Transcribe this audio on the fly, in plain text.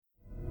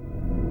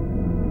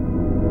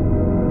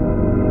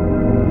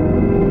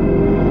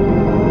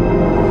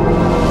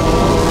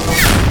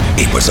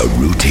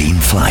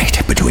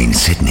flight between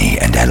Sydney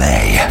and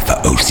LA for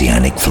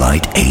Oceanic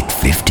Flight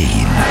 815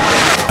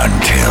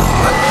 until...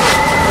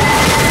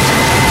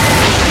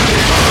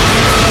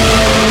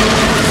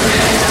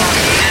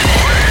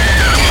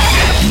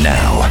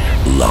 Now,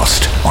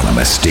 lost on a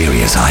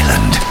mysterious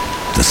island,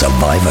 the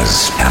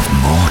survivors have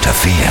more to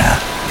fear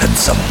than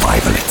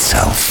survival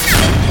itself.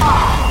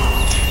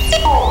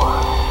 5,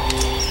 4,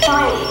 3,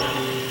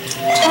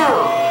 2,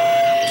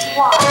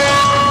 1.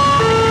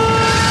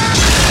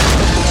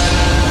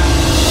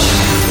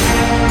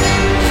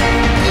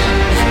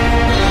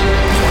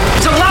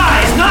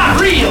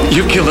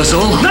 You killed us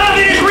all.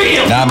 Nothing is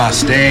real!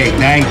 Namaste,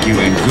 thank you,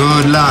 and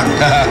good luck.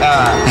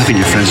 I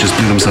think your friends just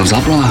blew themselves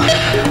up, brother.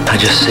 I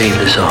just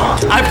saved us all.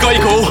 I've got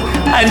to go,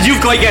 and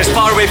you've got to get as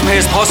far away from here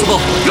as possible.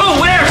 Go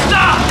where?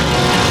 Stop!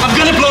 I'm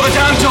gonna blow it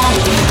down, Tom.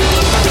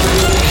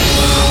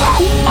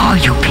 Who are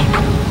you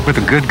people? We're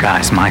the good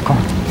guys, Michael.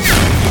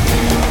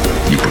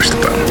 You push the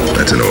button.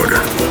 That's an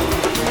order.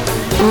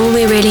 All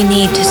we really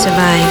need to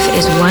survive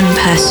is one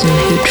person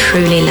who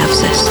truly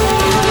loves us.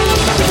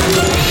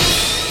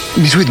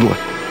 Miss Whitmore,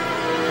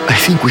 I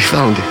think we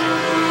found it.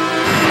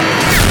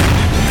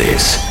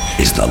 This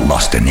is the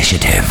Lost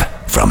Initiative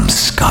from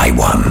Sky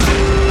One.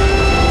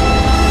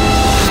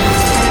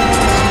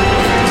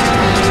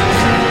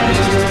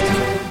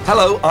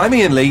 Hello, I'm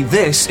Ian Lee.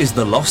 This is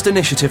the Lost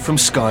Initiative from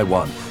Sky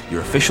One,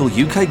 your official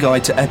UK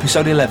guide to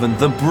episode 11,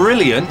 the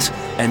brilliant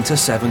Enter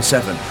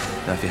 77.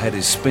 Now, if your head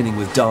is spinning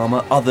with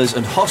Dharma, others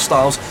and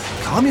hostiles,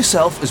 calm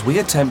yourself as we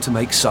attempt to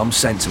make some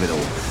sense of it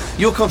all.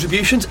 Your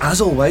contributions,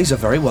 as always, are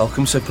very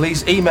welcome, so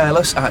please email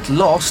us at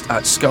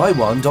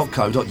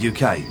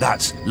lost@sky1.co.uk.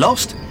 That's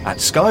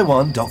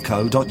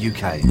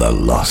lost@sky1.co.uk. The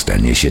Lost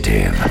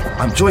Initiative.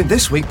 I'm joined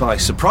this week by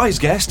surprise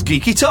guest,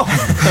 Geeky Tom.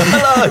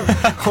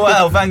 Hello!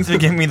 Wow, thanks for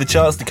giving me the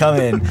chance to come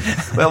in.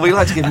 Well, we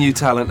like to give new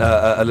talent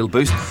a little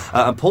boost.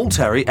 And Paul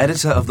Terry,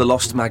 editor of The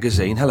Lost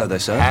magazine. Hello there,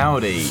 sir.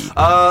 Howdy.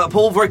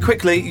 Paul, very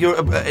quickly, your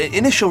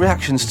initial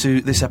reactions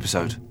to this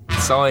episode.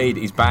 Saeed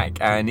is back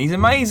and he's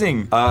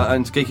amazing.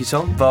 And Geeky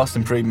Tom? Vast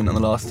improvement on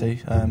the last two.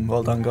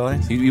 Well done,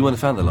 guys. You weren't a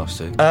fan of the last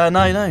two? No.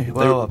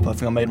 Well, I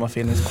think I made my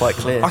feelings quite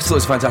clear. I thought it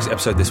was a fantastic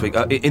episode this week,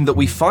 in that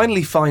we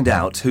finally find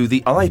out who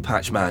the eye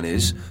patch man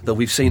is that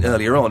we've seen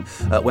earlier on,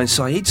 when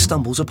Saeed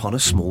stumbles upon a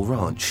small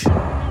ranch.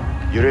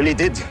 You really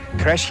did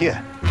crash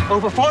here?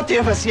 Over 40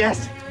 of us,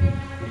 yes.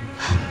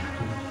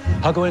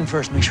 I'll go in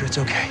first, make sure it's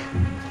okay.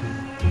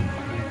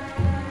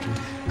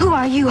 Who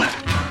are you?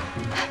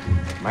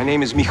 My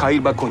name is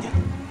Mikhail Bakunin.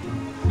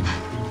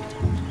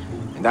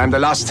 And I'm the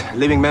last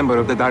living member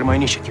of the Dharma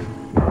Initiative.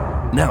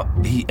 Now,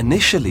 he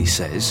initially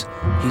says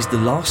he's the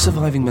last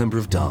surviving member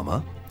of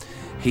Dharma,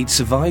 he'd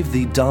survived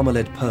the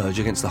Dharma-led purge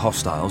against the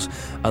hostiles,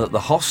 and that the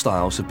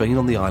hostiles have been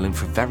on the island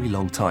for a very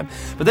long time.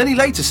 But then he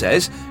later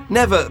says,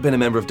 never been a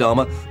member of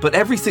Dharma, but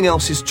everything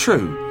else is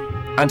true.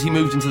 And he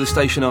moved into the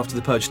station after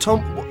the purge.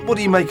 Tom, what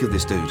do you make of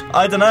this dude?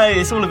 I don't know,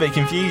 it's all a bit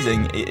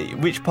confusing.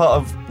 Which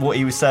part of what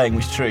he was saying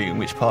was true and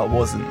which part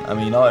wasn't? I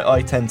mean,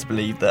 I tend to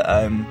believe that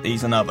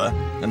he's another,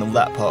 and all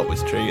that part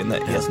was true, and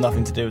that he has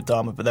nothing to do with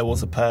Dharma, but there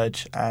was a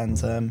purge,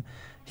 and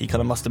he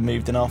kind of must have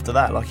moved in after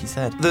that, like he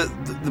said. The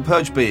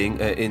purge being,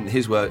 in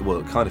his word,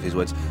 well, kind of his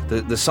words,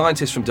 the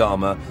scientists from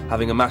Dharma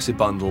having a massive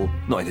bundle,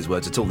 not in his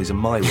words at all, these are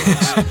my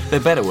words. They're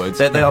better words.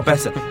 They are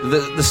better.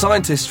 The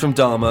scientists from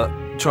Dharma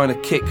trying to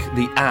kick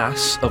the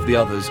ass of the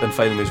others and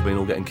failing miserably and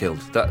all getting killed.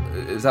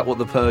 Is that what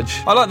the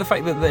purge... I like the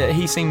fact that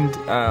he seemed,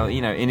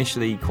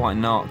 initially quite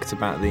narked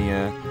about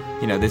the...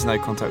 there's no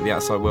contact with the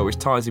outside world, which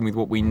ties in with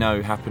what we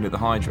know happened at the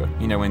Hydra.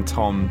 When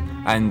Tom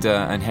and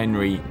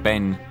Henry,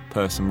 Ben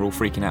person were all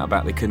freaking out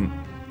about they couldn't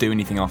do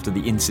anything after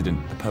the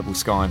incident, the purple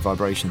sky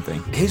vibration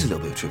thing. Here's a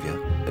little bit of trivia.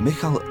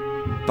 Mikhail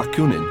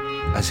Bakunin,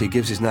 as he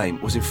gives his name,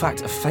 was in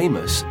fact a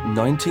famous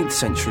 19th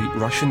century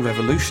Russian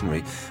revolutionary,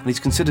 and he's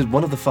considered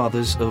one of the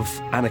fathers of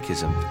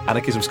anarchism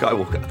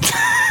Skywalker.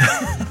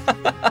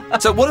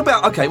 So what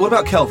about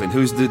Kelvin,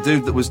 who's the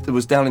dude that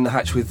was down in the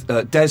hatch with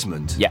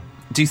Desmond? Yeah.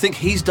 Do you think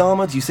he's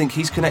Dharma? Do you think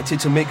he's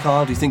connected to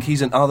Mikhail? Do you think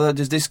he's an other?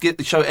 Does this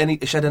shed any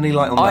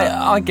light on that?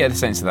 I get a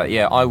sense of that,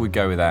 yeah. I would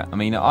go with that. I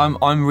mean,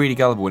 I'm really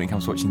gullible when it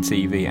comes to watching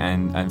TV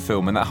and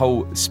film, and that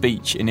whole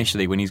speech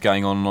initially when he's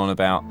going on and on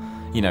about,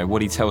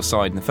 what he tells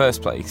Saeed in the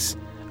first place,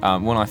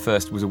 when I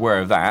first was aware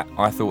of that,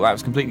 I thought that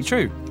was completely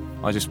true.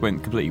 I just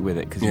went completely with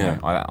it because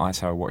that's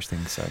how I watch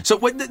things. So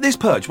when did this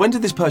purge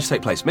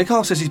take place?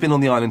 Mikhail says he's been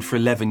on the island for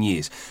 11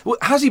 years. Well,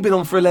 has he been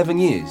on for 11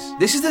 years?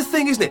 This is the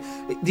thing, isn't it?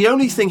 The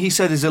only thing he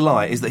said is a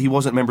lie is that he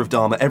wasn't a member of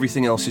Dharma.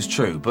 Everything else is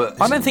true. But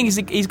I don't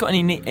think he's got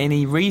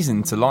any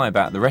reason to lie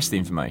about the rest of the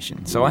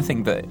information. So I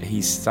think that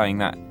he's saying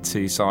that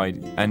to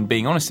Saeed and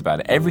being honest about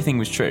it. Everything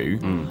was true,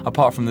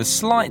 apart from the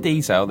slight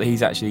detail that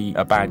he's actually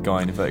a bad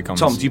guy in inverted commas.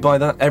 Tom, do you buy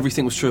that?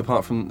 Everything was true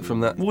apart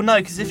from that? Well, no,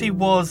 because if he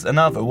was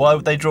another, why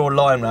would they draw a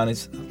line around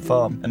his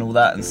farm and all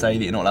that and say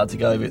that you're not allowed to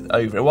go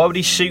over it? Why would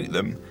he shoot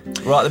them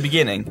right at the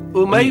beginning?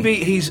 Well, maybe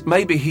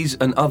he's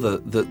an other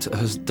that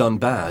has done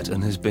bad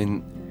and has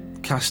been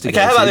castigated.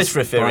 Okay, how about this for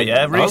a theory,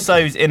 yeah? by-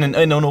 Russo's in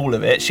on all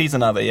of it. She's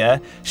another, yeah?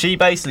 She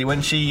basically,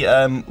 when she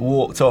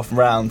walked off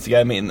round to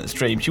go meet him at the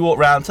stream, she walked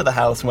round to the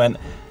house and went,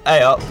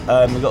 hey up,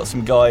 we've got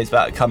some guys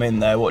about to come in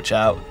there, watch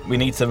out. We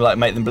need to like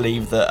make them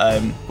believe that,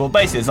 well,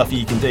 basically there's nothing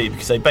you can do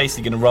because they're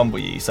basically going to rumble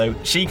you. So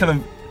she kind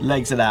of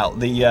legs it out.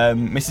 The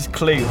Mrs.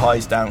 Clue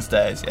hides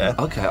downstairs, yeah?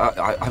 Okay,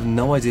 I have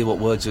no idea what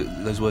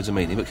those words are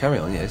meaning, but carry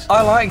on, yes.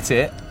 I liked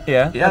it.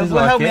 Yeah, Yeah,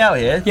 well, help me out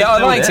here. Yeah, I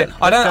Build liked it.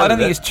 I don't Build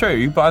think it. it's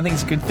true, but I think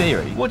it's a good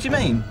theory. What do you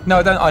mean? No,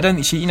 I don't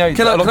think she. You know,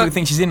 Can a I- lot of can I- people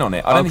think she's in on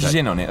it. I don't think Okay. she's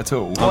in on it at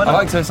all. Oh, I I know.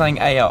 liked her saying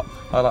 "A up."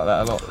 I like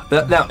that a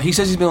lot. Now, he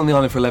says he's been on the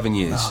island for 11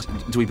 years.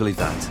 Do we believe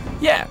that?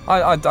 Yeah,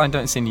 I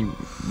don't see any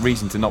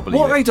reason to not believe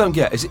What I it. don't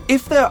get is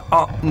if there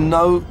are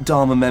no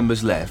Dharma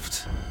members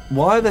left,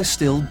 why are there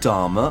still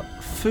Dharma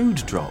food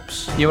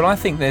drops? Yeah, well, I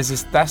think there's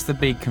this. That's the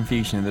big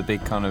confusion and the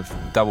big kind of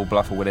double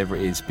bluff or whatever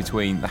it is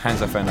between the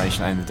Hanzo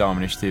Foundation and the Dharma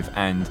Initiative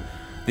and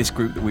this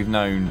group that we've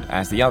known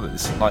as the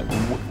others. Like,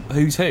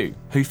 who's who?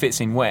 Who fits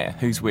in where?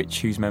 Who's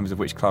which? Who's members of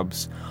which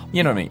clubs?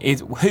 You know what I mean?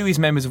 Who is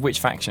members of which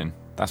faction?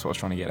 That's what I was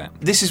trying to get at.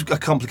 This is a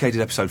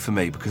complicated episode for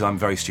me because I'm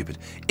very stupid.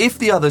 If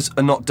the others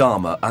are not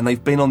Dharma and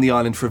they've been on the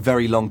island for a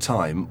very long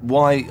time,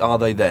 why are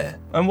they there?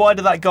 And why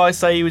did that guy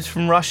say he was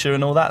from Russia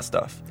and all that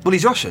stuff? Well,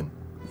 he's Russian.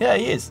 Yeah,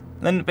 he is.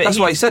 But That's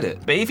why he said it.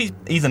 But if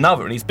he's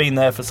another and he's been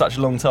there for such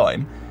a long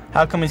time,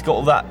 how come he's got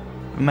all that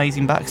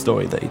amazing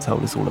backstory that he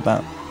told us all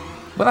about?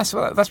 Well,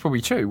 that's probably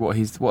true. What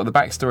the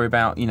backstory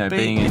about, you know, But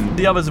being in.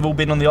 the others have all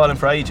been on the island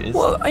for ages.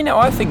 Well,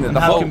 I think that And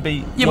the how whole. can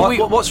be? Yeah,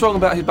 but What's wrong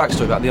about his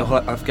backstory, about the whole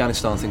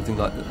Afghanistan thing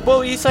like that?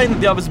 Well, you're saying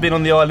that the others have been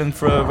on the island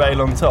for a very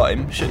long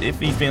time. If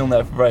he's been on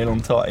there for a very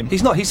long time,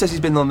 He's not. He says he's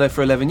been on there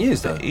for 11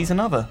 years, though. he's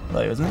another, though,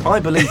 isn't he? I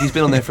believe he's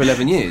been on there for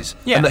 11 years.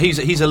 Yeah. And that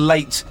he's a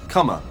late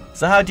comer.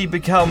 So how do you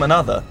become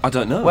another? I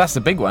don't know. Well, that's the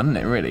big one, isn't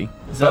it? Really.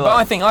 So, But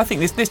like- I think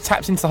this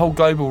taps into the whole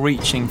global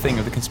reaching thing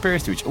of the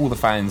conspiracy, which all the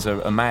fans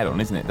are mad on,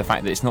 isn't it? The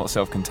fact that it's not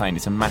self-contained,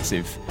 it's a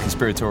massive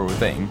conspiratorial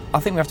thing. I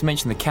think we have to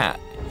mention the cat.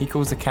 He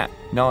calls the cat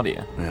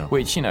Nadia, Yeah.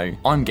 which, you know,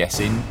 I'm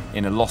guessing,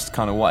 in a lost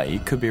kind of way,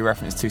 could be a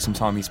reference to some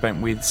time he spent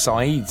with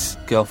Saeed's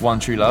Girlfriend. one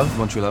true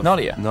love,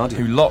 Nadia, Nadia.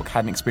 who Locke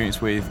had an experience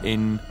with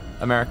in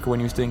America when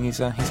he was doing his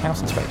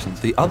house inspections.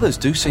 The others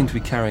do seem to be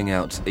carrying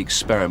out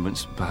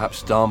experiments,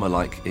 perhaps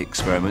Dharma-like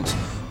experiments.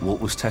 Walt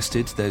was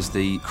tested. There's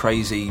the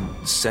crazy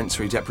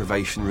sensory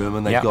deprivation room,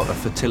 and they've Yeah. got a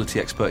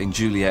fertility expert in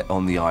Juliet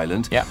on the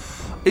island. Yeah.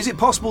 Is it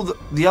possible that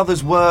the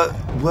others were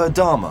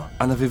Dharma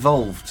and have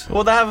evolved?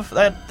 Well, they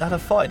had a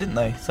fight, didn't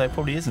they? So it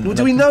probably isn't. Well,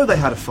 do we know they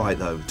had a fight,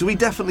 though? Do we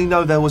definitely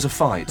know there was a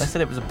fight? They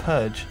said it was a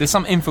purge. There's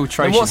some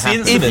infiltration And what's the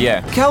happening. incident?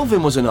 Yeah.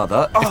 Kelvin was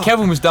another. If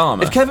Kelvin was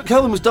Dharma. If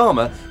Kelvin was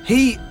Dharma,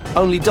 he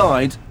only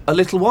died a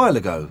little while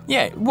ago.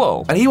 Yeah,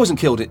 well. And he wasn't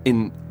killed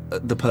in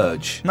the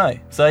Purge. No,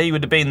 so he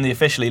would have been the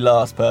officially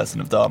last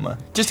person of Dharma.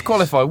 Just to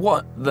qualify,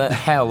 what the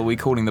hell are we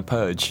calling the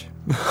Purge?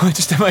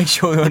 Just to make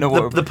sure we know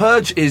what. The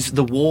Purge is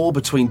the war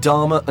between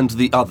Dharma and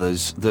the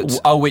others that...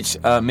 which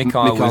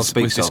Mikhail was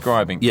speaks of.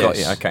 describing. Yes. Got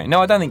you, okay.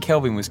 No, I don't think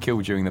Kelvin was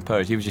killed during the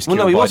Purge. He was just Well,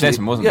 killed no, he by wasn't.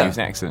 Desmond, wasn't Yeah. he? It was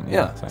an accident.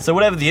 Yeah. So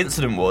whatever the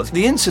incident was,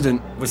 The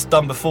incident... was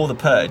done before the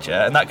purge,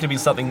 yeah? And that could have been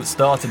something that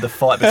started the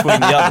fight between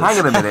the others.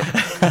 Hang on a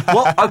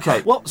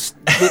minute. What's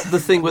the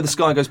thing where the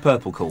sky goes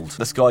purple called?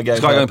 The sky goes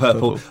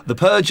purple. The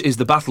Purge is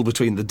the battle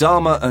between the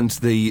Dharma and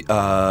the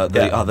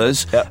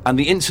others. Yeah. And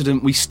the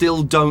incident, we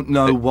still don't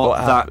know what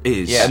that happened.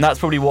 is. Yeah, and that's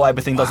probably why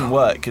everything doesn't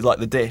work, because like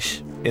the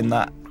dish in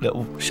that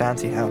little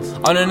shanty house.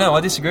 Oh, no,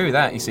 I disagree with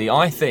that, you see.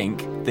 I think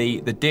the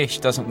dish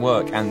doesn't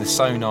work and the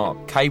sonar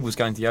cables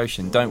going to the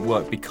ocean don't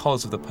work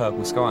because of the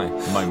purple sky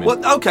moment.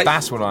 Well, okay.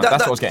 That's what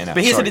I was getting at.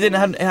 But he said Sorry. it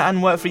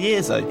hadn't worked for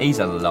years, though. He's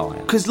a liar.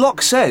 Because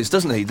Locke says,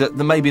 doesn't he, that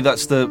maybe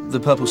that's the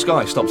purple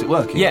sky stopped it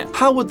working. Yeah.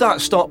 How would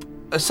that stop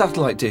a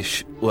satellite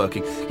dish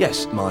working?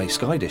 Yes, my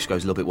sky dish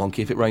goes a little bit wonky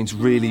if it rains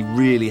really,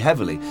 really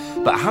heavily.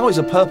 But how is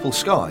a purple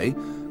sky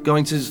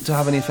going to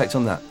have any effect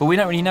on that? But we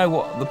don't really know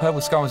what the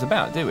purple sky was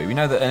about, do we? We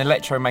know that an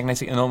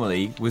electromagnetic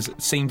anomaly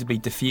seemed to be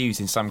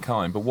diffused in some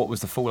kind, but what was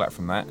the fallout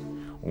from that?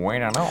 We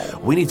don't know.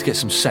 We need to get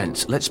some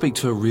sense. Let's speak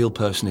to a real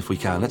person if we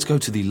can. Let's go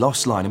to the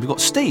lost line. And we've got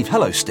Steve.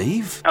 Hello,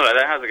 Steve. Hello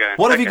there, how's it going?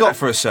 What have you got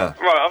for us, sir?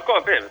 Right, I've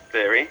got a bit of a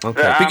theory.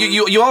 Okay. That, But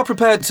you are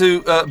prepared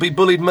to be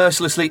bullied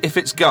mercilessly if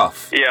it's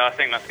guff? Yeah, I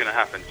think that's going to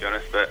happen, to be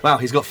honest, but... Wow,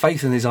 he's got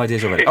faith in his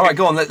ideas already. All right,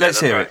 go on, let's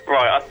hear it.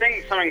 Right, I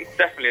think something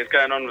definitely is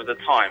going on with the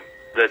time.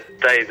 The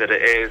day that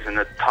it is and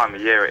the time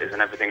of year it is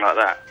and everything like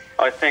that.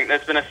 I think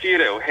there's been a few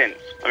little hints.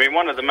 I mean,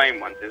 one of the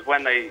main ones is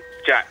when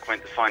Jack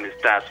went to find his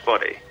dad's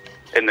body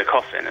in the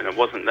coffin and it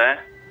wasn't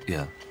there.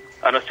 Yeah.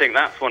 And I think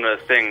that's one of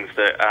the things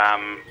that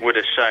would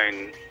have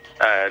shown,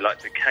 like,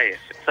 decay.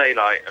 If, say,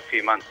 like, a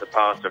few months have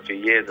passed or a few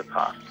years have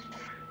passed,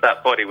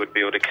 that body would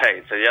be all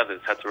decayed, so the others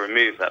had to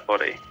remove that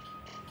body.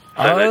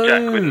 So that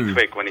Jack wouldn't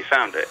twig when he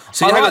found it.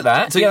 So I like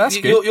that. So Yeah, that's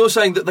good. You're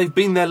saying that they've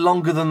been there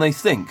longer than they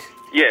think?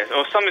 Yes,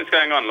 or something's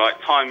going on, like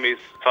time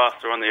moves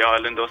faster on the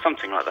island or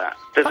something like that.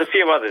 There's a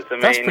few others. I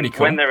That's mean, pretty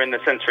cool. when they're in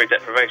the sensory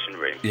deprivation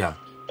room, Yeah.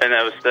 and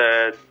there was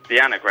the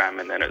anagram,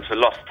 and then it was the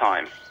lost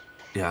time.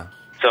 Yeah.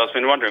 So I've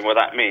been wondering what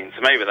that means.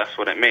 So maybe that's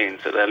what it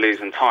means, that they're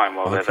losing time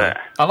while they're there.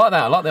 I like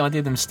that. I like the idea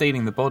of them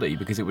stealing the body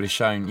because it would have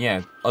shown,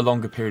 a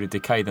longer period of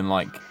decay than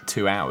like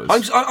 2 hours.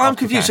 I'm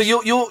confused. So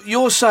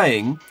you're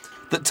saying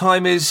that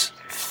time is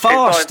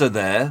faster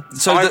there?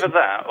 So either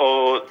that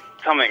or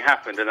something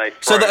happened and they.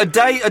 So that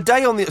a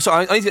day on the. So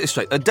I need to get this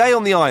straight. A day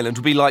on the island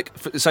would be like,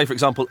 say, for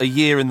example, a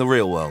year in the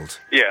real world.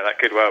 Yeah, that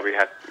could well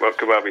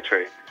be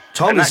true.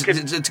 Tom,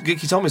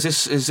 Geeky Tom, is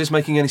this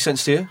making any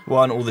sense to you? Well,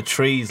 aren't all the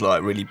trees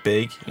like really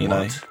big, you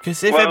know?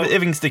 Because if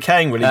everything's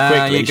decaying really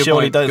quickly,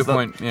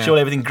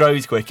 surely everything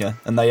grows quicker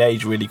and they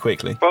age really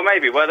quickly. Well,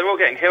 maybe. Well, they're all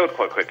getting healed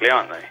quite quickly,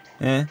 aren't they?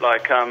 Yeah.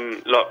 Like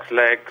Locke's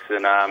legs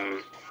and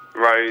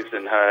Rose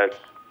and her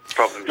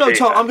problems. No,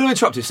 Tom, I'm going to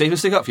interrupt you, Steve, and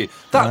stick up for you.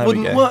 That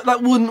wouldn't work.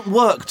 That wouldn't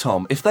work,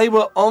 Tom. If they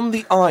were on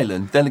the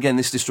island, then again,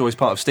 this destroys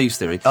part of Steve's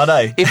theory. I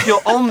know. If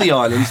you're on the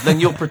island, then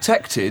you're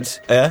protected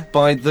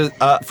by the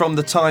from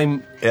the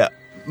time.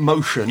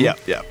 Motion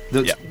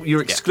that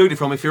you're excluded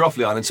from if you're off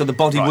the island, so the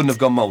body wouldn't have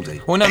gone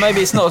mouldy. Well, no,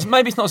 maybe it's not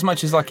as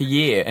much as like a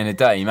year in a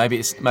day. Maybe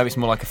it's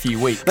more like a few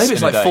weeks. Maybe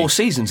it's like 4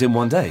 seasons in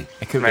one day.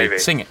 It could be.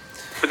 Sing it.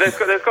 But there's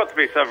got to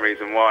be some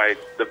reason why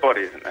the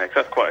body isn't there,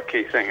 because that's quite a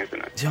key thing,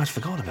 isn't it? Yeah, I'd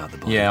forgotten about the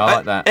body. Yeah, I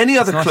like that. Any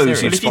other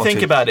clues? Well, if you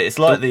think about it, it's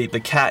like the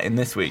cat in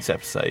this week's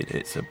episode.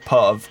 It's a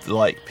part of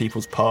like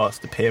people's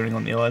past appearing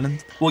on the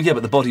island. Well, yeah,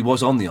 but the body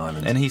was on the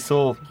island, and he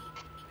saw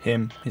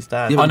him, his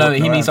dad. Yeah, I know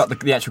he means like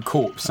the actual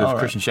corpse of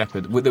Christian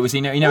Shepherd. There was,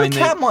 the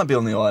cat might be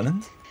on the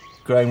island,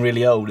 growing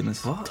really old in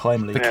this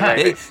timely. The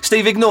cat.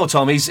 Steve, ignore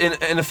Tom. He's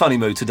in a funny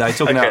mood today,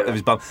 talking out of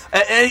his bum.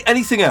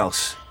 Anything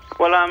else?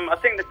 Well, I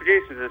think the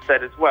producers have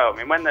said as well. I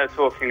mean, when they were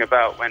talking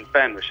about when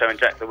Ben was showing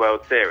Jack the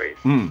World Series,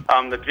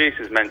 the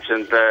producers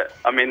mentioned that.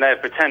 I mean, they're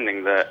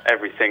pretending that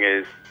everything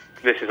is.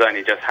 This has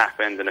only just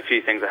happened, and a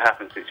few things have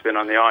happened since you've been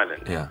on the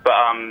island. Yeah. But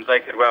they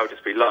could well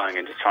just be lying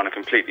and just trying to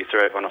completely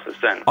throw everyone off the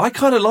scent. I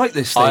kind of like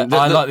this thing.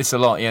 I like this a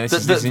lot. Yeah,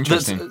 this is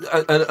interesting.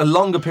 A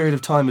longer period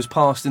of time has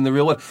passed in the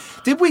real world.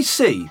 Did we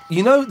see?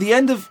 The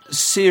end of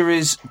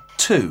series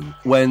 2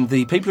 when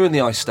the people are in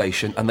the ice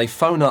station and they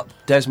phone up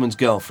Desmond's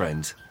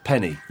girlfriend,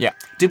 Penny. Yeah.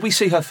 Did we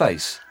see her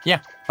face? Yeah.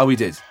 Oh, we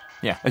did.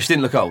 Yeah. She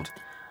didn't look old.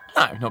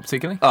 No, not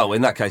particularly. Oh,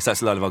 in that case,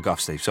 that's a load of old guff,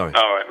 Steve. Sorry.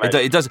 All right, mate.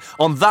 It does.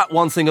 On that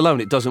one thing alone,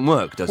 it doesn't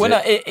work, does it?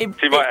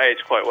 She might age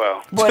quite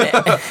well.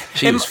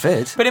 She was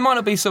fit. But it might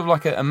not be sort of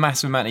like a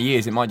massive amount of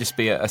years. It might just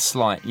be a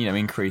slight,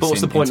 increase. But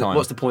what's the point? In time.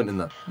 What's the point in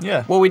that?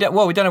 Yeah. Well, we don't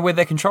know whether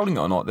they're controlling it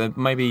or not.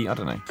 Maybe I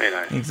don't know.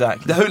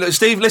 Exactly.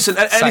 Steve, listen.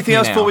 Anything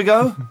else before we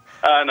go?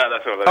 No,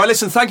 that's all. All right,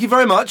 listen. Thank you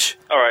very much.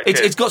 All right.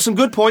 It's got some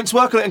good points.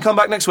 Work on it and come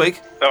back next week.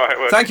 All right.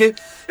 Well, thank you.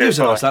 It was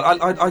bye. nice.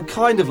 I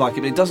kind of like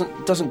it, but it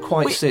doesn't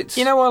quite sit.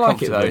 You know why I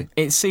like it though?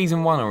 It's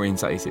season 1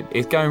 orientated.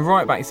 It's going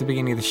right back to the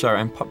beginning of the show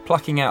and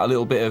plucking out a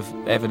little bit of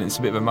evidence,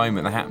 a bit of a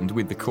moment that happened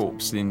with the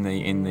corpse in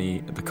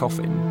the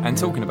coffin, and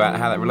talking about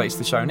how that relates to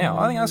the show now.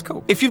 I think that's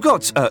cool. If you've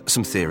got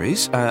some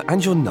theories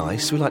and you're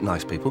nice, we like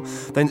nice people,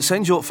 then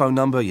send your phone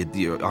number,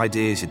 your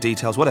ideas, your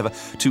details, whatever,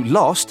 to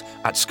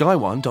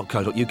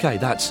lost@sky1.co.uk.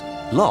 That's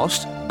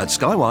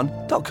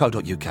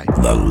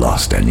lost@sky1.co.uk. The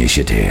Lost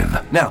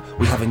Initiative. Now,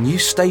 we have a new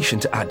station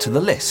to add to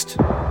the list.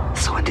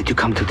 So when did you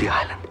come to the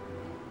island?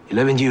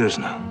 11 years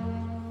now.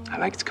 I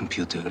liked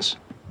computers,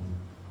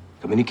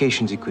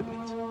 communications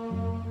equipment,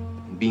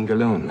 and being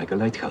alone like a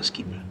lighthouse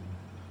keeper.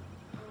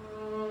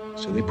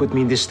 So they put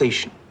me in this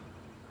station.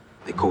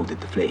 They called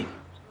it the Flame.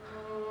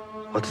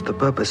 What's the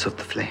purpose of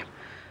the Flame?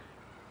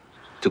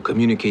 To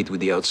communicate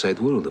with the outside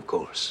world, of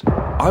course.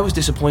 I was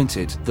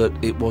disappointed that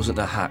it wasn't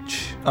a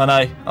hatch. I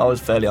know. I was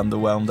fairly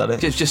underwhelmed at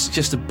it. It's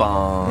just a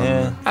barn.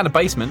 Yeah. Had a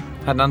basement.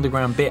 Had an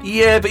underground bit.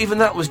 Yeah, but even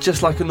that was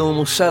just like a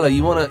normal cellar.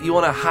 You want a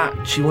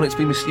hatch. You want it to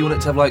be. You want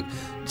it to have like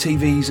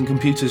TVs and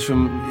computers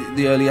from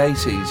the early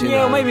 80s.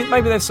 Well,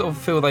 maybe they sort of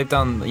feel they've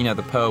done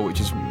the Pearl,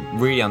 which is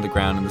really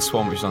underground, and the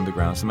Swan, which is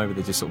underground. So maybe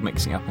they're just sort of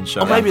mixing up and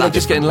showing. Or maybe they're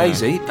just getting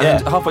lazy.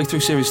 And halfway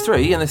through series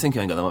 3, and they think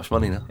I ain't got that much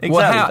money now.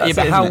 Exactly.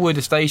 But how would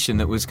a station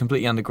that was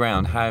completely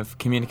underground have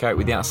communicate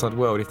with the outside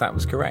world if that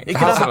was correct? It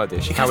could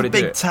have a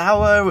big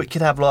tower. It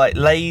could have like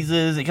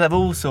lasers. It could have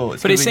all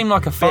sorts. But it seemed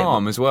like a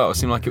farm as well. It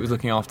seemed like it was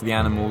looking after the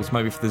animals,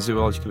 maybe for the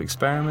zoological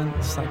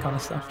experiments, that kind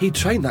of stuff. He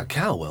trained that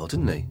cow well,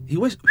 didn't he? He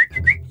always.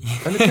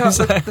 And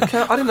the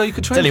cow, I didn't know you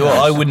could train. Tell you what,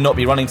 I would not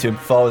be running to him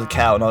if I was a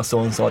cow and I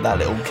saw inside that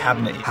little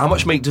cabinet. How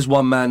much meat does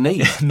one man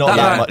need? Not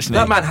that much meat.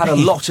 That man had a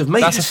lot of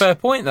meat. That's a fair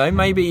point, though.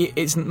 Maybe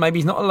he's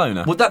not a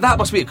loner. Well, that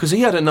must be it, because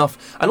he had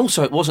enough, and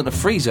also it wasn't a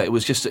freezer. It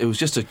was just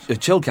a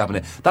chill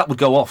cabinet that would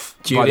go off.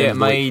 Juliet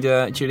made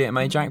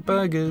Jack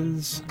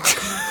burgers.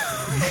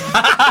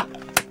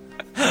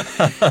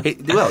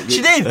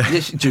 She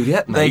did.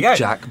 Juliet made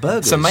Jack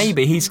burgers. So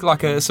maybe he's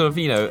like a sort of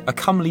a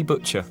comely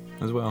butcher.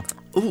 as well.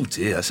 Oh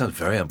dear, that sounds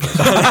very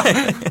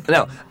unpleasant.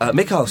 Now,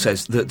 Mikhail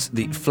says that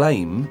the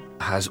flame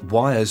has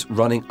wires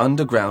running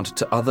underground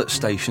to other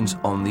stations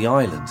on the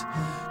island.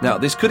 Now,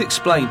 this could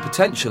explain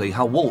potentially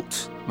how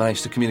Walt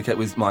managed to communicate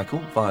with Michael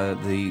via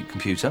the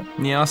computer.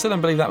 Yeah, I still don't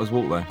believe that was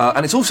Walt, though.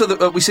 And it's also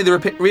that we see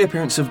the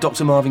reappearance of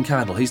Dr. Marvin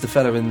Candle. He's the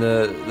fella in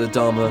the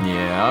Dharma.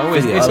 Yeah,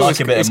 video. I like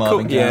a bit of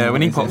Marvin Candle. Yeah,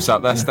 when he pops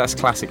up, that's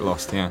classic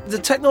Lost. Yeah. The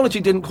technology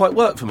didn't quite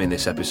work for me in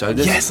this episode.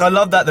 Yes, I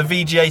love that, the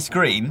VGA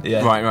screen.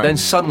 Yeah. Right. Then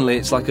suddenly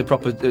it's like a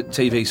proper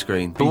TV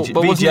screen. But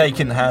VGA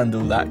can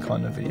handle that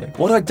kind of video.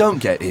 What I don't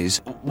get is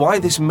why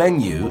this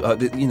menu.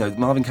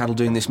 Marvin Candle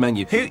doing this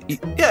menu.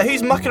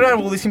 Who's mucking around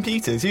with all these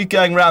computers? Who's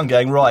going around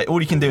going, right, all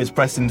you can do is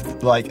press in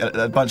like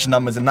a bunch of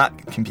numbers in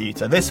that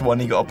computer. This one,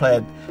 you got to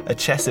play a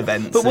chess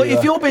event. But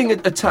if you're being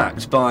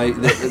attacked by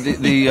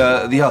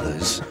the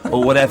others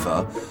or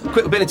whatever,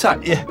 quick, being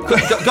attacked. Yeah.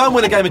 Go and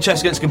win a game of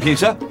chess against a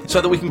computer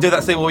so that we can do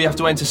that thing where you have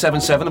to enter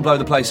 7-7 and blow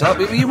the place up.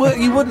 You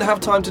wouldn't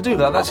have time to do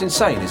that. That's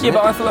insane, isn't it? Yeah,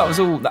 but I thought that was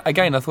all.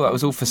 Again, I thought that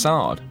was all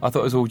facade. I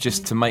thought it was all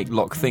just to make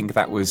Locke think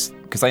that was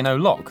because they know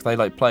Locke.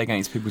 They play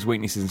against people's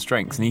weaknesses and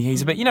strengths, and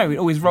he's a bit.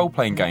 All his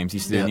role-playing games he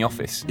used to do in the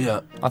office.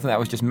 Yeah. I thought that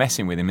was just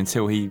messing with him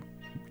until he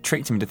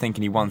tricked him into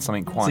thinking he won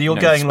something quite. So you're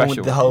going along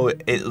special. with the whole.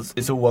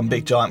 It's all one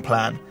big giant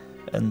plan,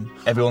 and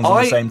everyone's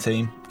on the same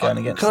team going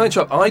against. Can I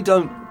interrupt? I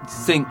don't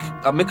think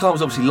Mikhail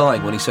was obviously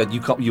lying when he said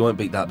you won't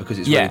beat that because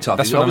it's really tough.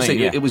 That's what obviously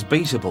I mean, it was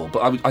beatable,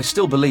 but I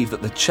still believe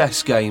that the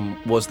chess game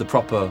was the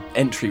proper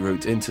entry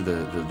route into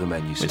the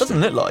menu system. It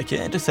doesn't look like it.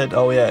 It just said,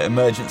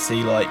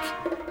 emergency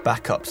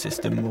backup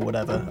system or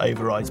whatever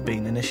override's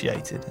been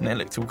initiated, and it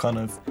looked all kind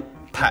of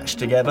patched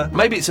together.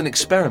 Maybe it's an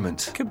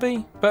experiment. Could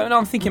be. But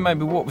I'm thinking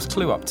maybe what was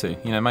Clue up to?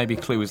 Maybe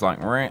Clue was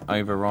like,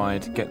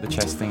 override, get the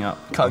chess thing up.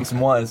 Cutting some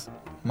wires.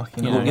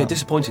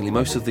 Disappointingly,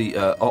 most of the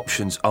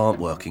options aren't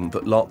working,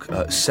 but Locke,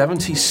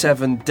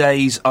 77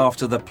 days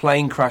after the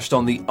plane crashed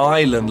on the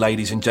island,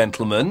 ladies and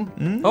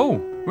gentlemen. Oh,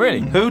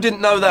 really? Who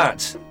didn't know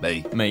that?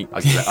 Me.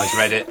 I just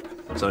read it.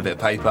 It's on a bit of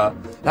paper.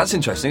 That's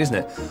interesting, isn't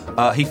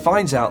it? He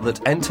finds out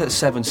that Enter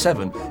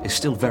 77 is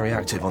still very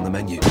active on the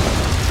menu.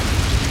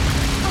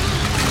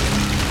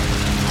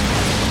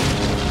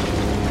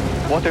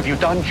 What have you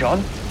done,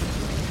 John?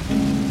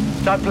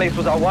 That place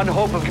was our one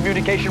hope of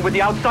communication with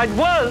the outside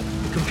world.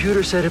 The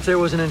computer said if there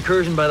was an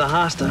incursion by the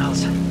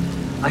hostiles,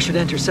 I should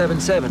enter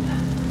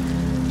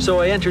 77. So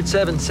I entered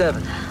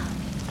 77.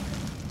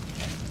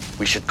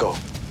 We should go.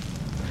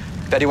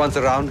 If anyone's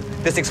around,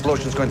 this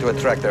explosion is going to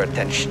attract their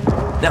attention.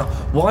 Now,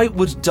 why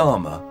would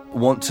Dharma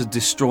want to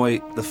destroy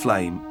the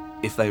flame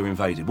if they were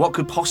invaded? What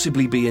could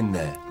possibly be in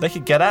there? They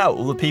could get out.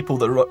 All the people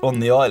that are on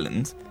the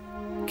island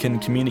can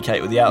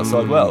communicate with the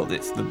outside world.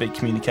 It's the big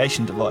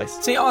communication device.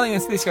 See, I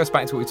think this goes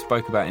back to what we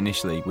spoke about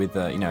initially with,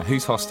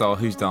 who's hostile,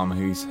 who's Dharma,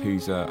 who's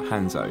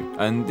Hanzo.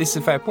 And this is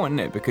a fair point,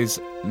 isn't it? Because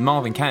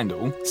Marvin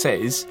Candle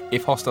says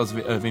if hostiles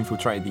have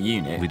infiltrated the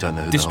unit, we don't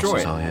know who destroy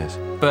the hostiles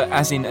are, yes. But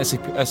as in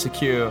a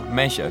secure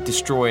measure,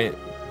 destroy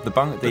the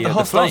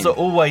hostiles flame. are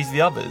always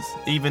the others.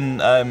 Even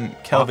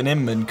Kelvin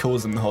Inman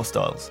calls them the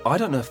hostiles. I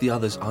don't know if the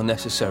others are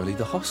necessarily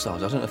the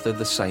hostiles. I don't know if they're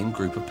the same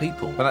group of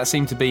people. But that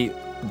seemed to be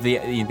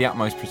the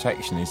utmost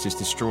protection is just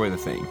destroy the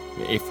thing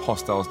if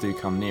hostiles do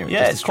come near it.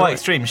 Yeah, it's quite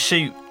extreme.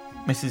 Shoot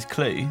Mrs.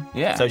 Clue,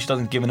 so she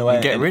doesn't give it away.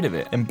 And get rid of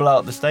it and blow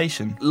up the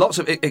station. Lots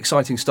of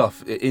exciting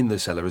stuff in the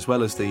cellar, as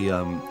well as the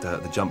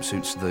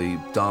jumpsuits, the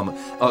Dharma,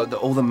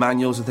 all the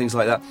manuals and things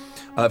like that.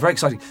 Very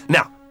exciting.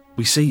 Now,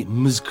 we see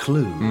Ms.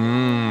 Clue,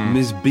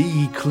 Ms.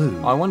 B.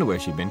 Clue. I wonder where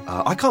she'd been.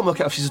 I can't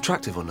work out if she's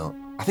attractive or not.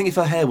 I think if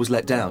her hair was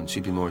let down,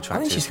 she'd be more attractive. I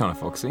think she's kind of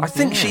foxy. I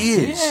think she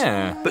is.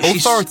 Yeah, but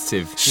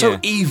authoritative. She's so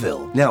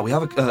evil. Now, we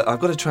have I've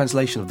got a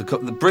translation of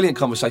the brilliant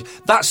conversation.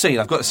 That scene,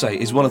 I've got to say,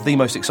 is one of the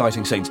most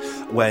exciting scenes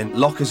when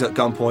Locke is at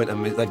gunpoint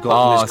and they've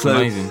got Ms. Clue.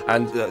 Amazing.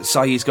 And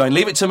Saeed's going,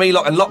 leave it to me,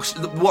 Locke. And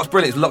what's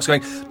brilliant is Locke's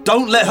going,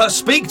 don't let her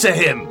speak to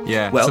him.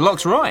 Yeah, well, so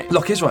Locke's right.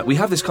 Locke is right. We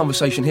have this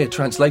conversation here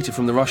translated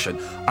from the Russian.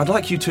 I'd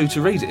like you two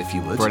to read it, if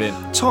you would.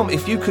 Brilliant. Tom,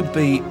 if you could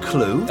be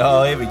Clue.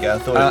 Oh, here we go. I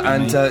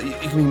thought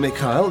you can be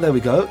Mikhail. There we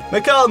go.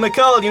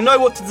 Mikhail, you know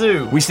what to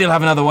do. We still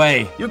have another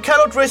way. You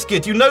cannot risk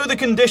it. You know the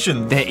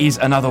conditions. There is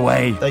another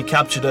way. They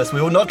captured us.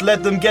 We will not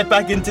let them get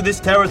back into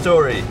this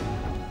territory.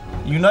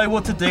 You know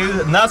what to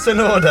do, and that's an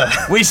order.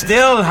 We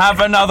still have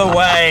another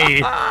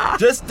way.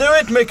 Just do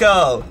it,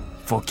 Mikhail.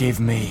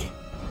 Forgive me.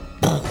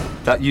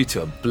 That you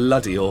two are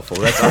bloody awful.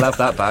 I'll have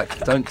that back.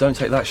 Don't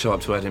take that show up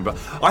to Edinburgh.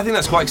 I think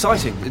that's quite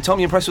exciting. Tom,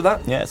 you impressed with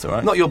that? Yeah, it's all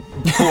right. Not your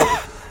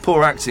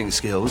poor acting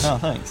skills. Oh,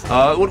 thanks.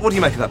 What do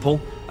you make of that,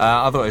 Paul?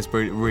 I thought it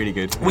was really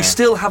good. We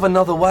still have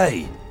another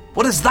way.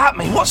 What does that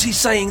mean? What's he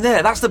saying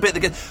there? That's the bit that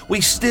gets... We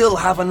still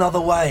have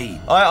another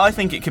way. I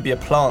think it could be a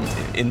plant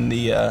in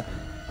the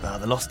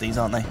Losties,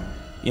 aren't they?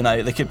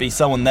 There could be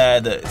someone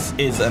there that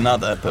is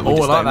another, but we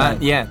just don't know.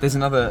 Yeah, there's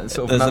another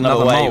sort of There's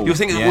another way. You're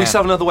thinking we still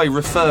have another way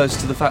refers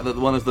to the fact that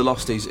one of the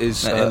Losties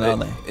is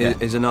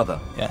another.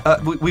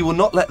 Yeah. We will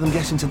not let them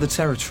get into the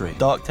territory.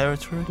 Dark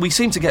territory? We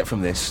seem to get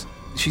from this,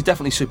 she's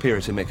definitely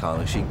superior to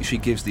Mikhail. She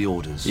gives the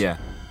orders. Yeah.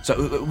 So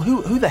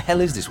who the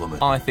hell is this woman?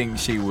 I think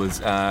she was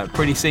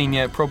pretty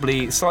senior,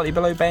 probably slightly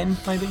below Ben,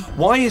 maybe.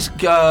 Why is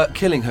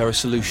killing her a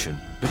solution?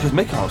 Because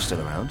Mikhail's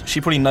still around. She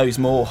probably knows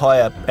more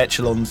higher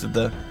echelons of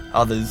the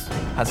others,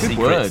 has Good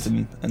secrets.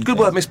 word. And Good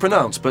word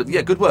mispronounced, but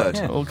yeah, good word.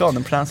 Yeah, well, go on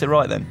and pronounce it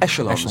right then.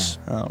 Echelons.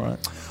 Oh,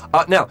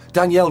 right. Now,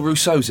 Danielle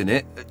Rousseau's in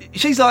it.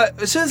 She's like,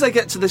 as soon as they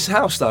get to this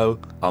house, though,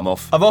 I'm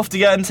off. I'm off to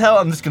go and tell.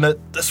 I'm just going to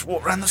just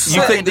walk around the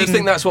set. You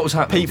think that's what was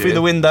happening? Peep through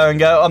the window and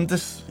go, I'm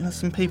just,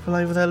 some people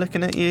over there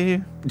looking at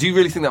you. Do you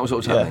really think that was what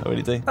was happening? Yeah, I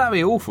really do. That'd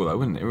be awful, though,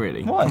 wouldn't it,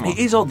 really? Why? It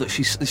is odd that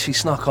she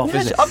snuck off,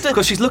 Yeah, isn't it?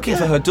 Because she's looking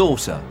for her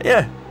daughter.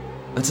 Yeah.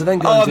 And so then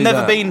go I've and do never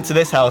that. been to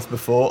this house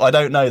before. I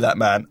don't know that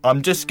man.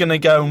 I'm just going to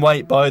go and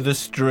wait by the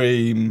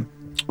stream.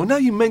 Well, now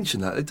you mention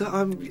that,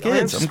 I'm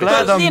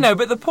glad I'm... You know,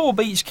 but the poor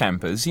beach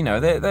campers, you know,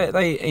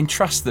 they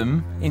entrust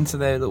them into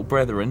their little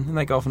brethren and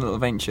they go off on a little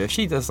adventure. If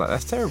she does that,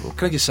 that's terrible.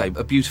 Can I just say,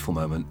 a beautiful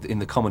moment in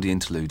the comedy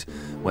interlude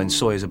when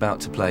Sawyer's about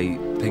to play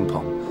ping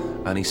pong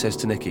and he says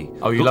to Nikki...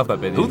 Oh, you love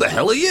that bit, Who the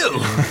hell are you?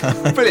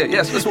 Brilliant,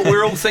 yes, that's what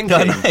we're all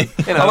thinking.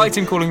 I liked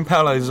him calling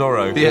Paolo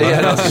Zorro.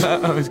 Yeah,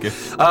 that was good.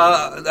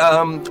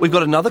 We've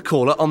got another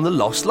caller on the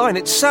lost line.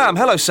 It's Sam.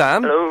 Hello,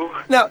 Sam. Hello.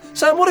 Now,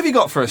 Sam, what have you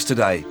got for us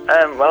today?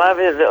 Well, I have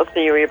a little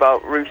theory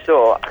about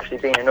Rousseau actually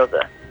being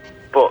another,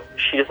 but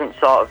she doesn't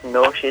sort of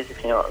know she is,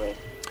 if you know what I mean.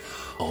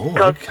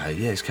 Oh, okay,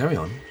 yes, carry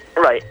on.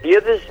 Right, the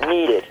others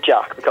needed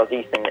Jack because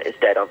he's been is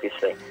dead,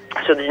 obviously,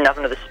 so they didn't have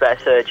another spare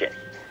surgeon.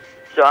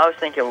 So I was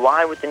thinking,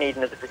 why would they need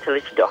another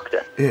fertility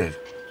doctor? Yeah.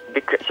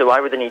 So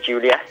why would they need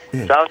Juliet?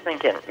 Yeah. So I was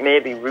thinking,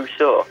 maybe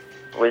Rousseau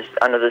was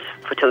another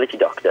fertility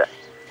doctor,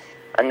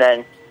 and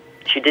then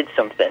she did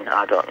something,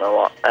 I don't know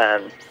what,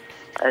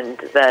 and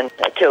then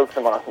killed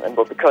someone or something,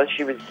 but because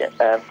she was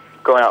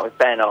going out with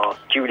Ben or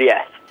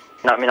Juliet,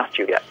 not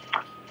Juliet,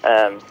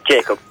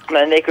 Jacob,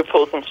 then they could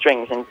pull some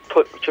strings and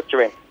chucked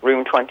her in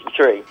room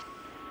 23.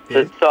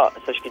 So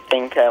she could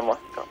think,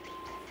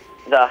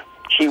 that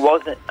she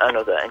wasn't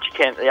another, and she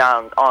came to the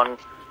island on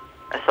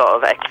a sort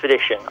of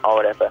expedition or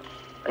whatever,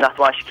 and that's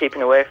why she's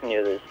keeping away from the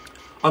others.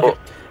 Okay.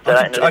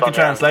 I can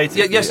translate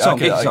it. Yes, Tom,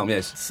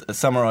 yes.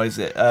 Summarise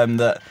it.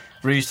 That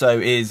Rousseau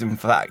is, in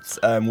fact,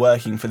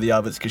 working for the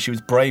others because she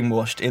was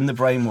brainwashed in the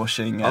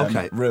brainwashing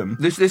room.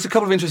 There's a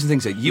couple of interesting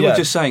things here. You were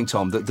just saying,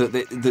 Tom,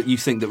 that you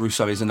think that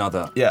Rousseau is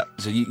another. Yeah.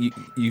 So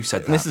you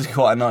said that. And this is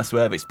quite a nice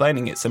way of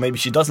explaining it. So maybe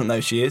she doesn't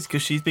know she is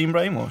because she's been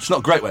brainwashed. It's not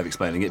a great way of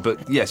explaining it,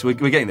 but yes, we're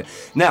getting there.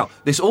 Now,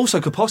 this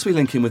also could possibly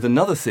link in with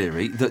another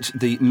theory that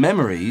the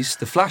memories,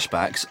 the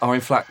flashbacks, are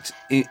in fact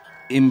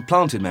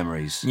implanted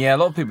memories. Yeah, a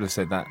lot of people have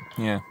said that,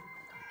 yeah.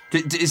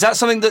 Is that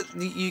something that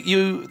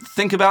you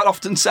think about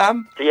often,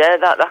 Sam? Yeah,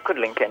 that could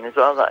link in as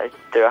well, that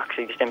they're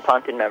actually just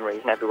implanted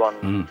memories and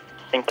everyone's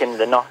thinking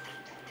they're not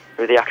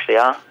who they actually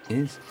are.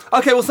 Yes.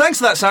 OK, well, thanks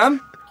for that,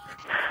 Sam.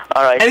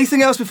 All right.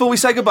 Anything else before we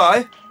say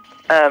goodbye?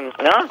 No,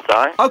 it's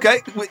all right.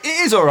 OK, it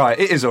is all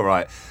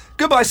right,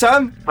 Goodbye,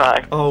 Sam.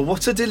 Bye. Oh,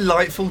 what a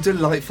delightful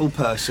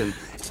person.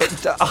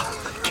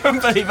 I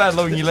can't believe how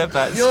long you left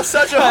that. You're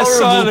such a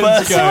horrible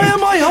person. Why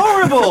am I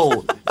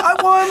horrible?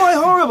 Why am I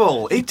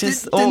horrible? It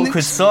just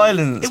awkward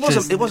silence.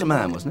 It was a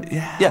man, wasn't it?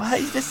 Yeah. Well,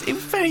 he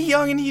was very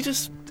young, and you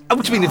just.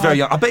 What do you mean he's very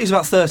young? I bet he's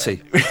about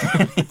 30.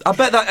 I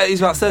bet that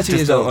he's about 30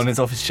 years old. On his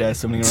office chair,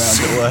 something around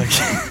at work.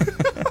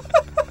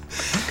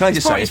 Can I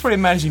just say, he's probably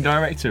managing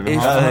director of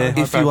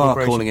if you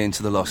are calling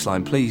into the Lost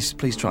Line, please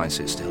try and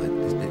sit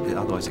still.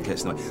 Otherwise, it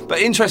gets in the way. But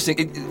interesting.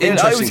 It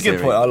was a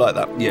good point. I like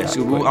that. Yes.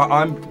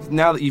 I'm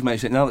now that you've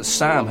mentioned it, now that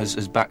Sam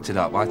has backed it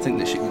up, I think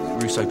that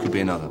Rousseau could be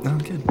another. Oh,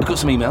 good. We've got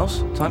some emails.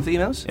 Time for the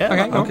emails?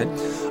 Yeah. Okay.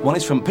 One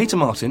is from Peter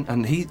Martin,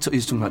 and he's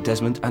talking about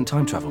Desmond and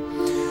time travel.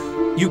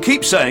 You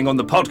keep saying on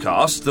the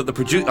podcast that the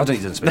producer... I don't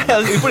need to speak. He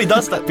probably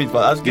does that, Peter.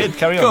 That's good.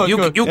 Carry on.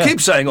 You keep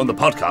saying on the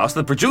podcast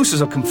the producers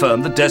have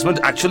confirmed that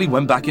Desmond actually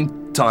went back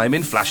in time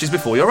in flashes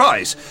before your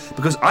eyes.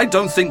 Because I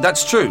don't think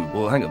that's true.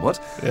 Well, hang on, what?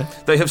 Yeah.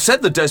 They have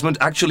said that Desmond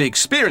actually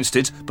experienced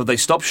it, but they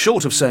stopped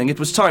short of saying it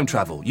was time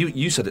travel.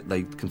 You said it,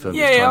 they confirmed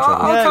it was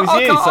time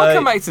travel. I'll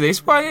come back to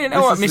this. Well, you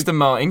know what, Mr.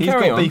 Martin, carry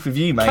on. He's got beef with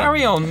you, mate.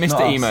 Carry on,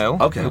 Mr. Email.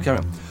 Okay, we'll carry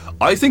on.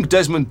 I think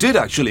Desmond did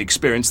actually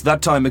experience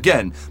that time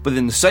again, but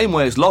in the same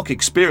way as Locke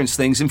experienced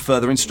things in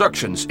further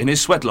instructions, in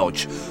his sweat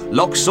lodge.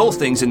 Locke saw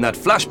things in that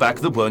flashback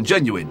that weren't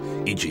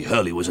genuine, e.g.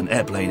 Hurley was an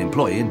airplane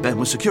employee and Ben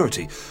was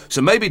security,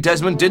 so maybe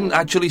Desmond didn't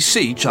actually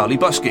see Charlie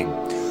busking.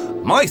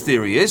 My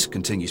theory is,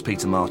 continues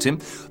Peter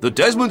Martin, that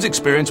Desmond's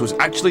experience was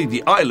actually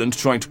the island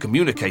trying to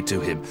communicate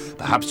to him.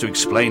 Perhaps to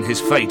explain his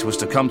fate was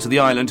to come to the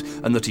island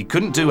and that he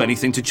couldn't do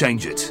anything to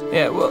change it.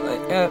 Yeah,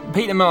 well,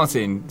 Peter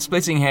Martin,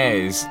 splitting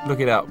hairs,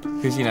 look it up.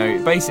 Because, you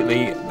know,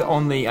 basically,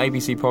 on the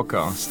ABC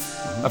podcast,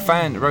 a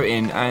fan wrote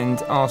in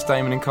and asked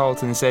Damon and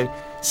Carlton and said,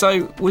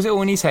 so, was it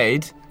all in his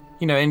head?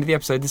 You know, end of the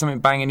episode, did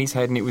something bang in his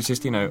head and it was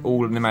just, you know,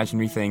 all an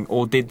imaginary thing?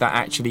 Or did that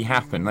actually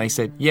happen? They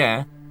said,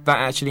 yeah, that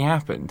actually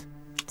happened.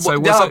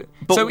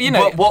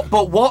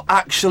 But what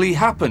actually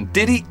happened?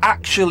 Did he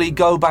actually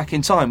go back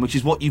in time, which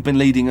is what you've been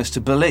leading us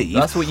to believe?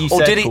 That's what you or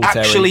said, did he Paul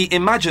actually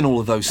Terry. imagine all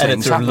of those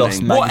things Editor of Lost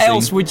happening? Magazine. What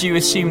else would you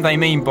assume they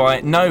mean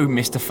by no,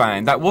 Mr.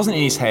 Fan? That wasn't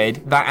in his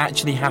head. That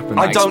actually happened.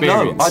 I don't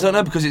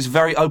know because it's a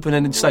very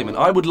open-ended statement.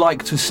 I would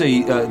like to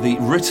see the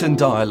written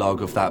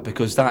dialogue of that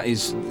because that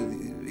is.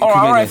 All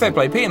right, fair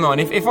play. Peter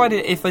Martin,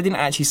 if they didn't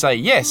actually say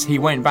yes, he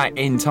went back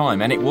in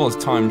time and it was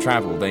time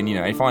travel, then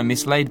if I'm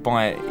misled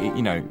by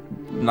it,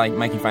 like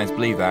making fans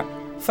believe that,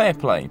 fair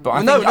play.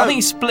 But I think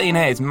he's splitting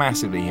hairs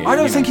massively here. I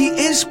don't think he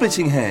is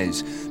splitting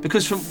hairs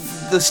because from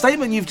the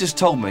statement you've just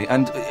told me,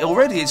 and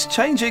already it's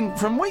changing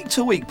from week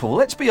to week, Paul.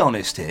 Let's be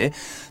honest here.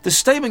 The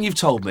statement you've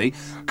told me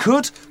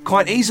could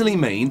quite easily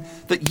mean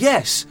that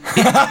yes,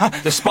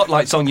 the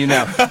spotlight's on you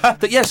now.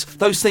 That yes,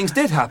 those things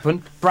did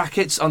happen.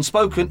 Brackets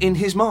unspoken in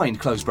his mind.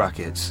 Close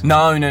brackets.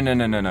 No.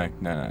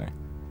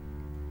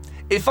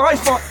 If I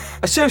find...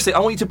 seriously, I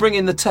want you to bring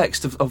in the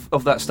text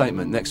of that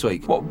statement next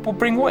week. What? We'll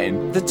bring what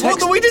in? The text...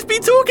 What have we just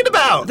been talking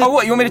about?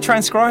 What? You want me to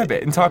transcribe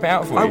it and type it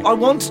out for you? I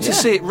want to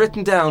see it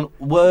written down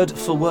word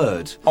for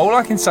word. All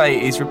I can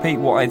say is repeat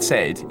what I'd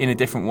said in a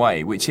different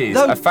way, which is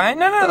a fan...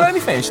 No, let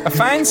me finish. A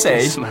fan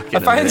said...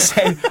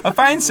 a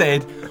fan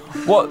said...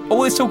 What?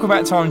 All this talk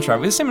about time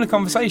travel is a similar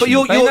conversation. But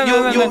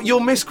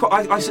you're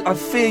misquoting. I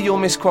fear you're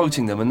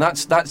misquoting them, and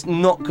that's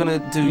not going to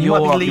do you your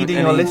might be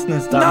leading our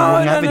listeners down the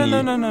wrong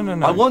avenue.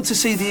 No. I want to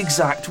see the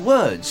exact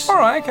words. All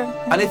right, okay.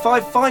 And if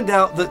I find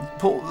out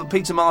that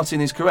Peter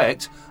Martin is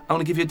correct, I'm going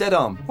to give you a dead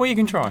arm. Well, you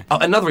can try.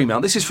 Another email.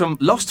 This is from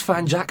Lost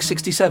Fan Jack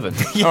 67.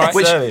 Yes,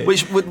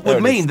 which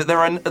would mean that there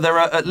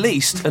are at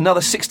least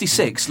another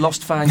 66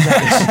 Lost Fan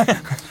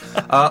Jacks.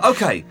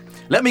 Okay.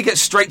 Let me get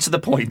straight to the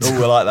point.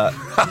 Oh, I like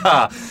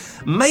that.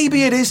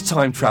 Maybe it is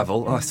time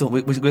travel. I thought we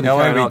were going to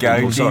there we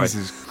go. Sorry.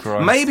 Jesus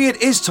Christ. Maybe it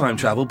is time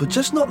travel, but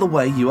just not the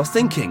way you are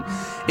thinking.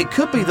 It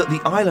could be that the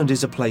island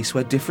is a place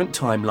where different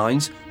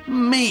timelines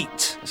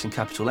meet. That's in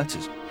capital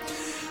letters.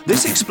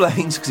 This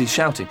explains, because he's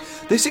shouting,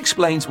 this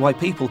explains why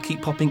people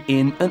keep popping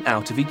in and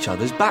out of each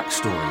other's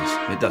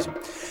backstories. It doesn't.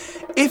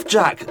 If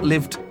Jack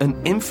lived an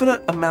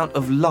infinite amount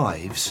of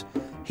lives,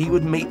 he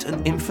would meet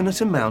an infinite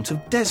amount of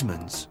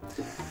Desmonds.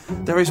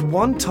 There is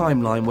one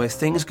timeline where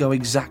things go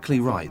exactly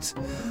right.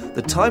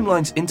 The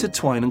timelines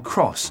intertwine and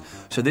cross,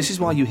 so this is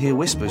why you hear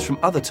whispers from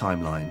other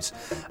timelines.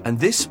 And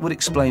this would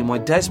explain why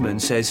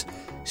Desmond says,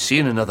 "See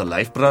you in another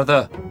life,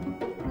 brother."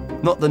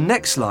 Not the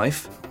next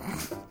life.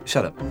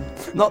 Shut up.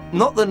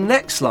 Not the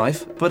next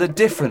life, but a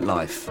different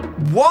life.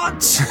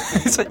 What?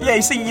 Yeah,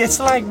 you see, you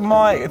slag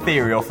my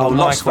theory off.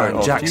 Lost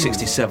Fan Jack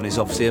 67 is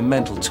obviously a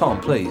mental Tom,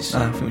 please.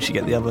 I think we should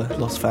get the other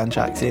Lost Fan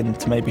Jacks in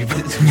to maybe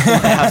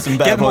have some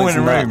better points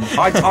in the room.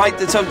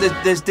 So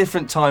there's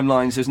different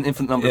timelines, there's an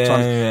infinite number of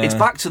times. Yeah. It's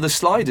back to the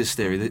Sliders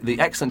theory, the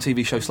excellent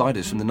TV show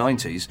Sliders from the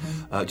 90s,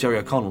 Jerry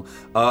O'Connell.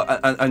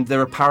 And there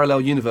are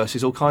parallel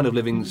universes, all kind of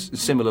living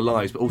similar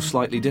lives, but all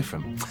slightly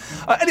different.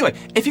 Anyway,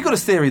 if you've got a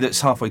theory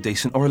that's halfway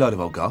decent or a load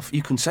of old guff,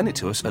 you can send it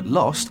to us at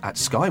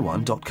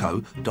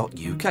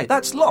lost@sky1.co.uk.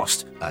 That's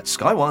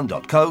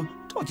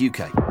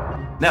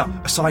lost@sky1.co.uk. Now,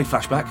 a side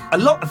flashback.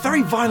 A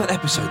very violent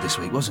episode this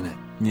week, wasn't it?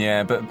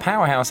 Yeah, but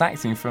powerhouse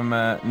acting from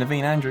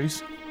Naveen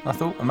Andrews. I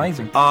thought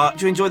amazing. Do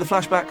you enjoy the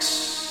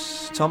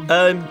flashbacks, Tom?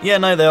 Yeah,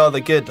 no,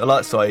 they're good. I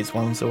like Sides.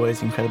 One's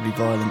always incredibly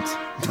violent.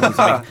 I'm always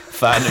a big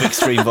fan of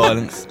extreme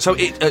violence. So,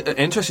 an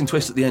interesting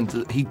twist at the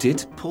end. He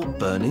did pour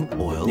burning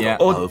oil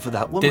over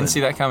that woman. Didn't see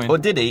that coming. Or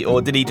did he?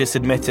 Or did he just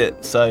admit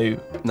it?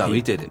 No,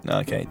 he did it.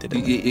 Okay, did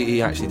it?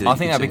 He actually did. I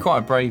think that'd be quite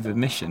a brave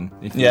admission.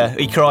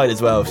 He cried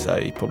as well,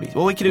 so he probably.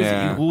 All he could do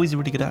is always a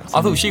really good actor.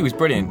 I thought she was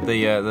brilliant.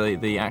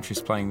 The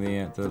actress playing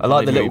the I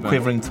like the little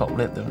quivering top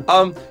lip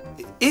though.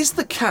 Is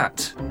the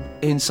cat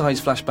in Side's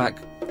flashback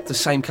the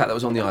same cat that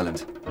was on the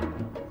island?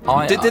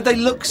 Did they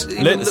look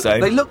the same?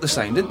 They looked the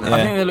same, didn't they?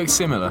 I think they look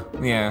similar.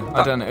 Yeah,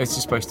 I don't know. It's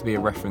just supposed to be a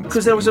reference.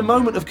 Because there was a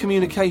moment of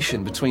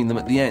communication between them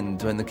at the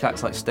end when the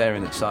cat's like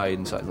staring at Side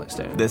and Side's like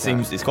staring.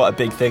 It's quite a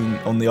big thing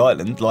on the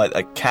island, like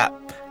a cat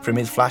from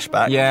his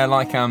flashback. Yeah,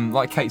 like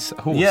Kate's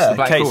horse. Yeah, the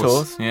black Kate's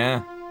horse.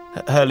 Yeah,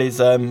 Hurley's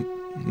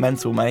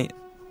mental mate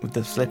with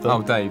the slipper.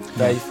 Oh, Dave.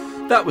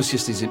 That was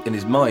just in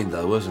his mind,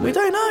 though, wasn't it? We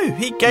don't know.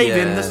 He gave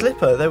him the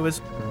slipper. There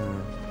was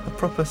a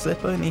proper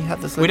slipper, and he had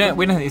the slipper.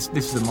 We don't think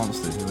this is a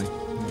monster, do we?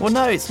 Well,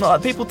 no, it's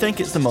not. People think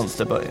it's the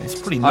monster, but it's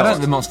probably not. I don't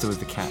think the monster was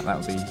the cat. That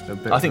would be a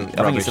bit. I think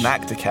it's an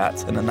actor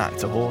cat and an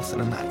actor horse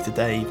and an actor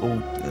Dave.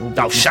 All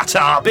shut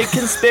up! Big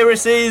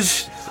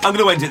conspiracies. I'm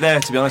going to end it there.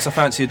 To be honest, I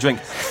fancy a drink.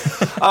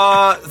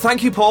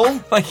 Thank you, Paul.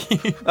 Thank you,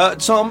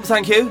 Tom.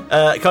 Thank you. Can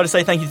I just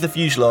say thank you to the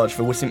Fuselage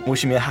for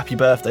wishing me a happy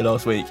birthday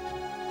last week.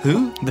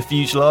 Who? The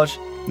Fuselage,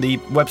 the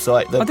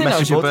website. I didn't know it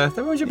was your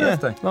birthday. When was your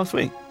birthday? Last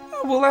week.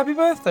 Well, happy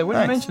birthday. When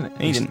did you mention it?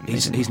 He didn't.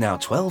 He's now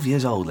 12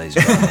 years old, ladies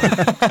and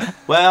gentlemen.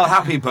 Well,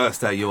 happy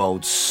birthday, you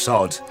old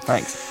sod.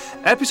 Thanks.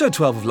 Episode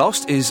 12 of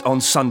Lost is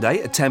on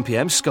Sunday at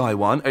 10pm, Sky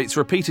 1. It's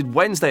repeated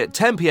Wednesday at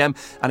 10pm,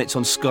 and it's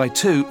on Sky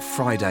 2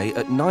 Friday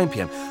at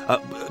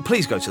 9pm.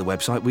 Please go to the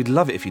website. We'd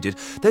love it if you did.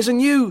 There's a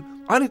new...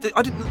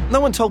 no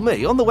one told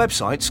me. On the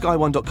website,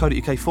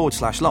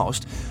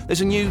 sky1.co.uk/Lost,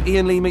 there's a new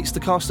Ian Lee Meets the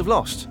Cast of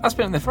Lost. That's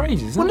been on there for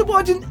ages, isn't it?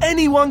 Why didn't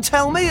anyone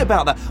tell me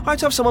about that? I had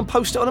to have someone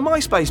post it on a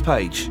MySpace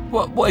page.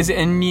 What is it,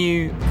 a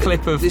new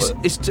clip of...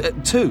 It's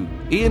 2.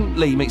 Ian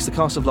Lee Meets the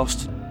Cast of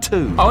Lost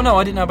 2. Oh, no,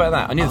 I didn't know about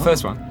that. I knew the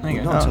first one. There you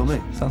go. No one told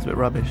me. Sounds a bit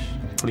rubbish.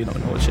 Probably not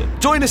going to watch it.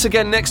 Join us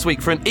again next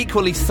week for an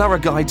equally thorough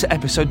guide to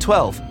episode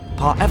 12,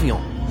 Par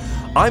Avion.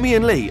 I'm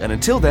Ian Lee, and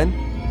until then,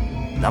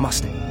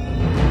 namaste.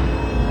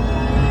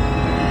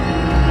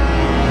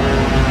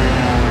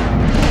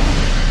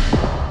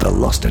 The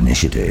Lost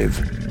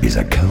Initiative is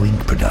a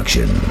Co-Inc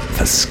production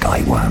for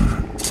Sky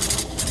One.